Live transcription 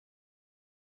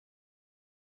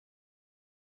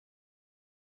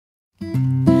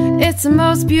It's the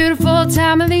most beautiful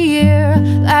time of the year.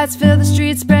 Lights fill the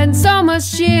streets, spreading so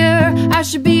much cheer. I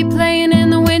should be playing in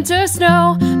the winter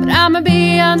snow, but I'ma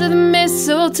be under the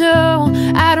mistletoe.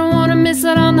 I don't wanna miss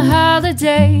out on the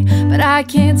holiday, but I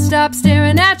can't stop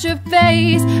staring at your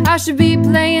face. I should be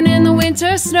playing in the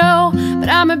winter snow, but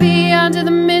I'ma be under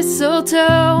the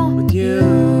mistletoe. With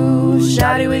you,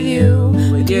 shawty, with you,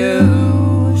 with you,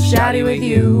 shawty, with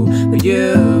you,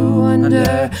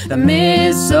 under the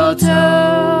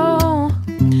mistletoe.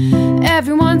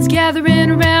 Everyone's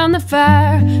gathering around the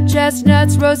fire,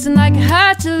 chestnuts roasting like a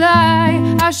hot July.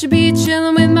 I should be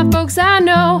chilling with my folks, I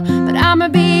know, but I'ma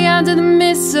be under the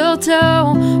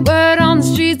mistletoe. Word on the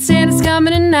street, Santa's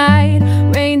coming tonight.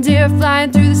 Reindeer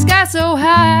flying through the sky so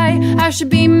high. I should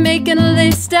be making a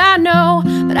list, I know,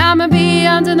 but I'ma be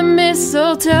under the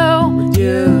mistletoe. With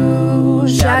you,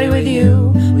 shawty, with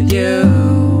you, with you,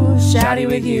 shawty,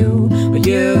 with you,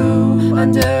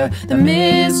 under the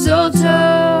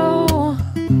mistletoe.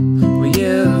 With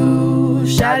you,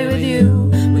 shawty, with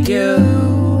you,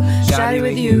 shawty,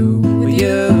 with you,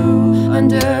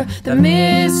 under the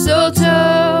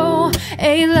mistletoe.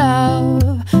 Hey love,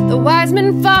 the wise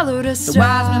men followed a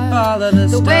star,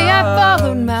 the way I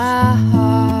followed my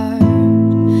heart,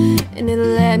 and it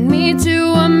led me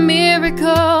to a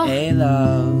miracle. Hey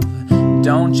love,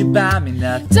 don't you buy me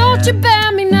nothing, don't you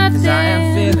buy me nothing, 'cause I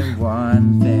am feeling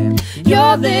one thing.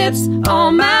 Your lips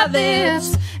on my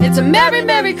lips. It's a merry,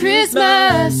 merry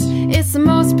Christmas. It's the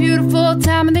most beautiful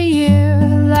time of the year.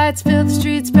 Lights fill the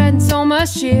streets, spreading so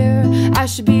much cheer. I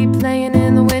should be playing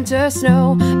in the winter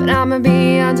snow, but I'ma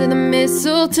be under the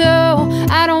mistletoe.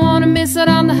 I don't wanna miss out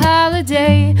on the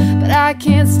holiday, but I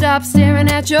can't stop staring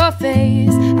at your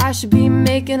face. I should be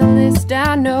making a list,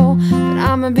 I know, but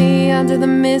I'ma be under the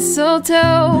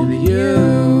mistletoe. With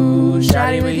you,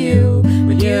 shawty, with you,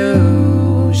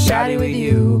 shawty, with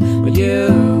you,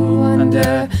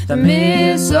 under the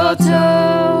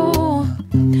mistletoe.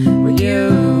 With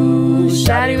you,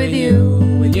 shawty, with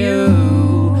you,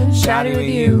 shawty, with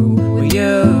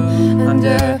you,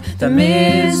 under the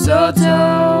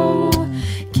mistletoe.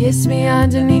 Kiss me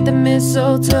underneath the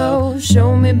mistletoe.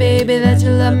 Show me, baby, that you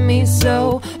love me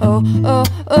so. Oh, oh,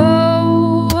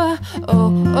 oh,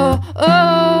 oh, oh,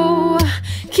 oh.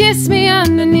 Kiss me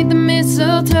underneath the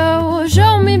mistletoe.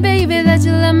 Show me, baby, that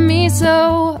you love me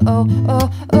so. Oh, oh,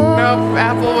 oh. No,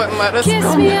 Apple wouldn't let us Kiss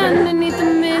go me there. underneath the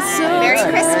mistletoe. Merry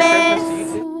Christmas.